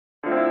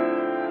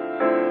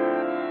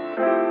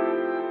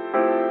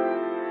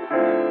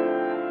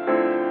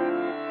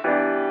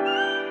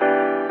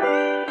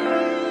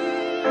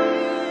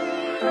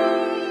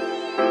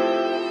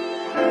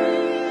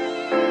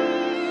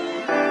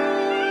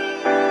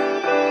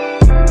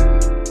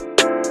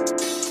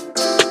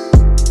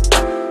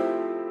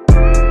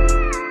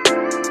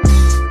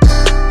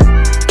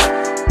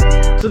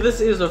this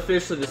is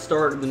officially the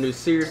start of the new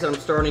series that I'm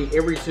starting.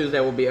 Every Tuesday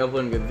I will be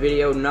uploading a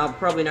video.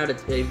 Probably not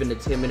even a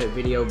 10-minute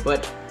video,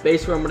 but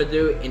basically what I'm going to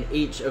do in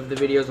each of the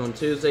videos on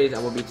Tuesdays,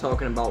 I will be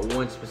talking about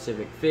one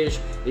specific fish.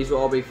 These will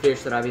all be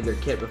fish that I've either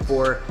kept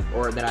before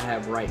or that I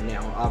have right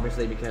now,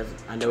 obviously because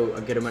I know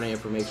a good amount of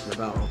information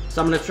about them.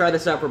 So I'm going to try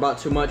this out for about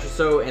 2 months or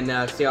so and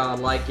see how I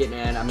like it,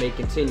 and I may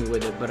continue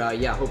with it. But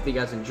yeah, hopefully you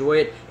guys enjoy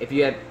it. If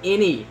you have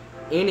any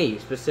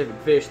specific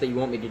fish that you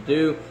want me to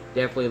do,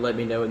 definitely let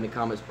me know in the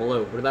comments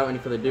below. But without any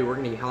further ado, we're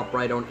going to hop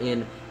right on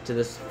in to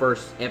this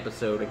first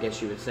episode, I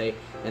guess you would say.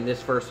 And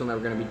this first one that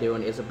we're going to be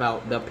doing is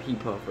about the PEA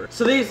puffer.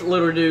 So these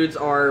little dudes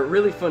are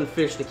really fun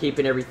fish to keep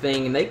and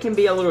everything, and they can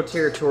be a little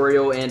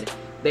territorial, and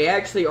they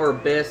actually are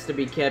best to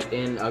be kept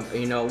in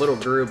a little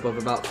group of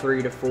about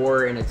 3 to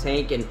 4 in a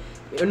tank. And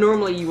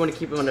normally you want to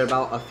keep them in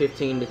about a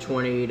 15 to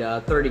 20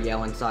 to 30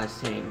 gallon size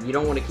tank. You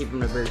don't want to keep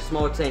them in a very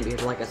small tank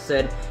because, like I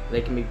said,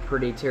 they can be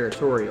pretty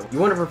territorial. You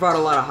want to provide a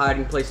lot of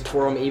hiding places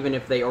for them, even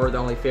if they are the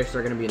only fish that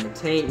are going to be in the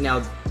tank.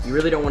 Now, you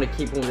really don't want to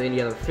keep them with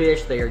any other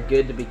fish. They are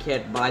good to be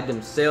kept by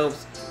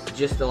themselves,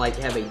 just to like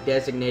have a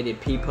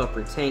designated PEA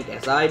puffer tank,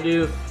 as I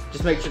do.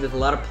 Just make sure there's a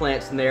lot of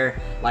plants in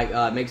there, like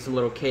make some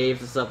little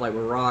caves and stuff, like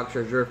with rocks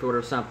or driftwood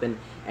or something.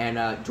 And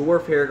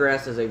dwarf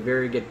hairgrass is a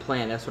very good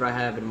plant. That's what I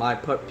have in my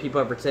PEA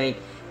puffer tank,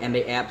 and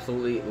they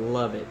absolutely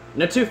love it.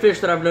 Now, 2 fish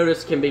that I've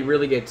noticed can be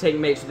really good tank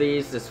mates for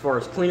these, as far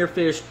as cleaner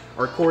fish,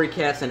 are Cory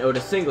cats and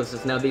Otis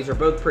singleses. Now, these are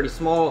both pretty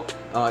small,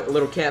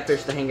 little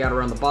catfish that hang out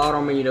around the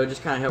bottom, and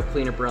just kind of help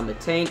clean up around the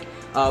tank.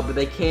 But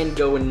they can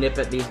go and nip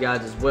at these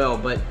guys as well.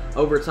 But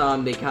over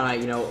time, they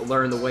kind of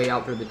learn the way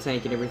out through the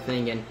tank and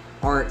everything, and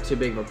aren't too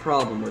big of a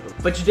problem with them.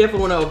 But you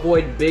definitely want to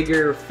avoid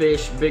bigger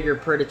fish, bigger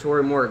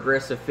predatory, more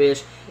aggressive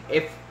fish.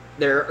 If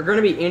there are going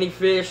to be any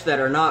fish that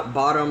are not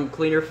bottom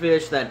cleaner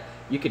fish that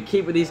you could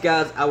keep with these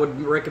guys, I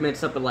would recommend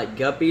something like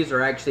guppies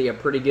are actually a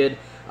pretty good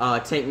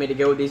tank mate to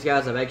go with these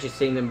guys. I've actually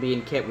seen them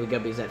being kept with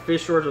guppies at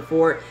fish stores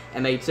before,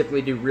 and they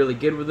typically do really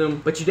good with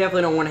them. But you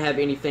definitely don't want to have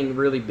anything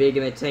really big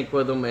in the tank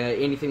with them,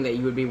 anything that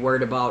you would be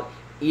worried about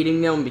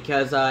eating them,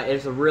 because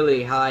there's a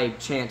really high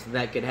chance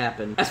that could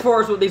happen. As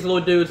far as what these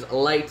little dudes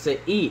like to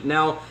eat,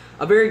 now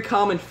a very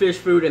common fish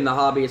food in the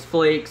hobby is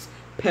flakes,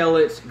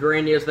 pellets,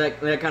 granules,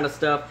 that kind of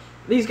stuff.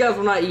 These guys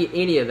will not eat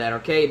any of that,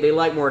 okay? They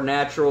like more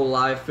natural,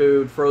 live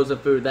food, frozen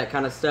food, that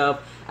kind of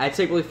stuff. I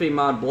typically feed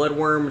mine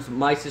bloodworms,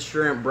 mysis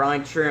shrimp,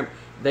 brine shrimp.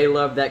 They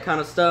love that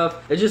kind of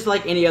stuff. It's just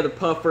like any other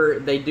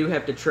puffer, they do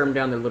have to trim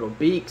down their little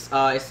beaks.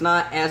 It's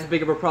not as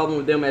big of a problem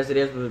with them as it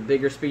is with the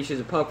bigger species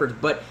of puffers,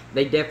 but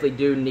they definitely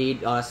do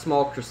need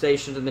small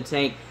crustaceans in the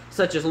tank,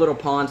 such as little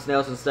pond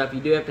snails and stuff. You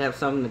do have to have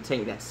something in the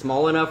tank that's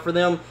small enough for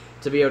them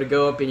to be able to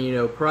go up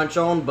and, crunch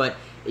on. But,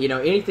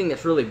 anything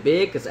that's really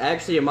big, because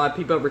actually in my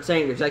PEA puffer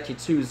tank, there's actually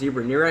 2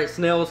 zebra nearite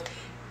snails,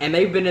 and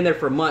they've been in there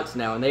for months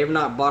now, and they have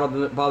not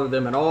bothered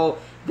them at all.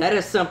 That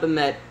is something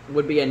that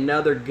would be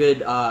another good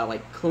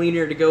like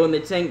cleaner to go in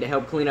the tank to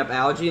help clean up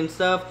algae and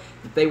stuff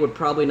that they would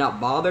probably not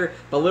bother.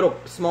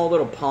 But small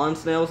little pond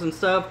snails and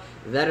stuff,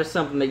 that is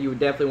something that you would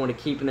definitely want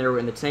to keep in there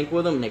in the tank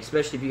with them, and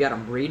especially if you got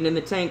them breeding in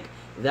the tank,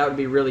 that would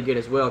be really good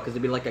as well, because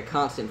it'd be like a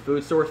constant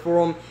food source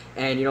for them.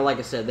 And like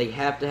I said, they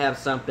have to have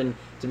something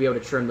to be able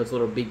to trim those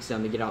little beaks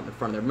down to get out in the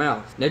front of their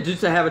mouths. Now, due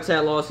to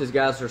habitat loss, these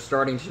guys are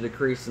starting to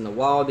decrease in the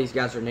wild. These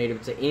guys are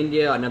native to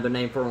India. Another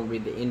name for them would be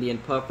the Indian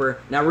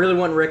puffer. Now, I really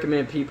wouldn't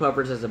recommend PEA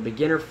puffers as a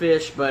beginner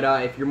fish, but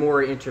if you're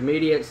more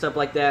intermediate, stuff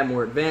like that,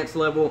 more advanced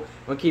level,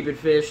 when keeping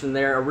fish, and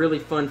they're a really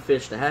fun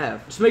fish to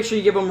have. Just make sure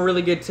you give them a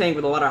really good tank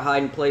with a lot of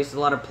hiding places, a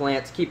lot of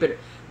plants. Keep it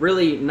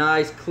really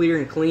nice, clear,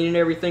 and clean and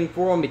everything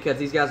for them, because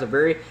these guys are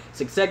very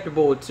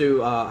susceptible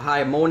to high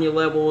ammonia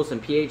levels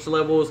and pH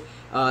levels.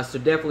 So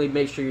definitely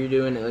make sure you're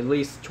doing at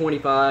least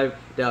 25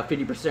 to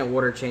 50%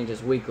 water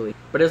changes weekly.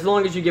 But as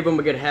long as you give them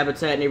a good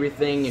habitat and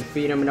everything and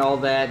feed them and all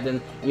that, then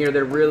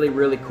they're really,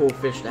 really cool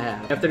fish to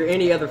have. If there are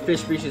any other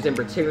fish species in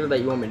particular that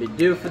you want me to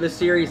do for this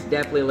series,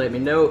 definitely let me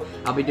know.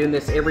 I'll be doing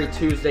this every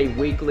Tuesday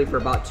weekly for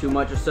about 2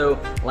 months or so.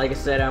 Like I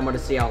said, I'm going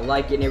to see how I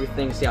like it and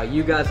everything, see how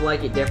you guys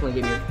like it.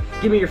 Definitely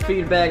give me your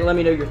feedback. Let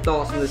me know your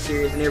thoughts on the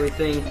series and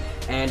everything.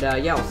 And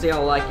yeah, I'll see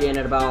how I like it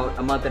in about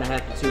a month and a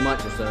half to 2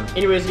 months or so.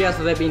 Anyways, guys,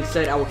 with that being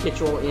said, I will catch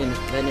you all in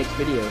that next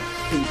video.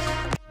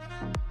 Peace.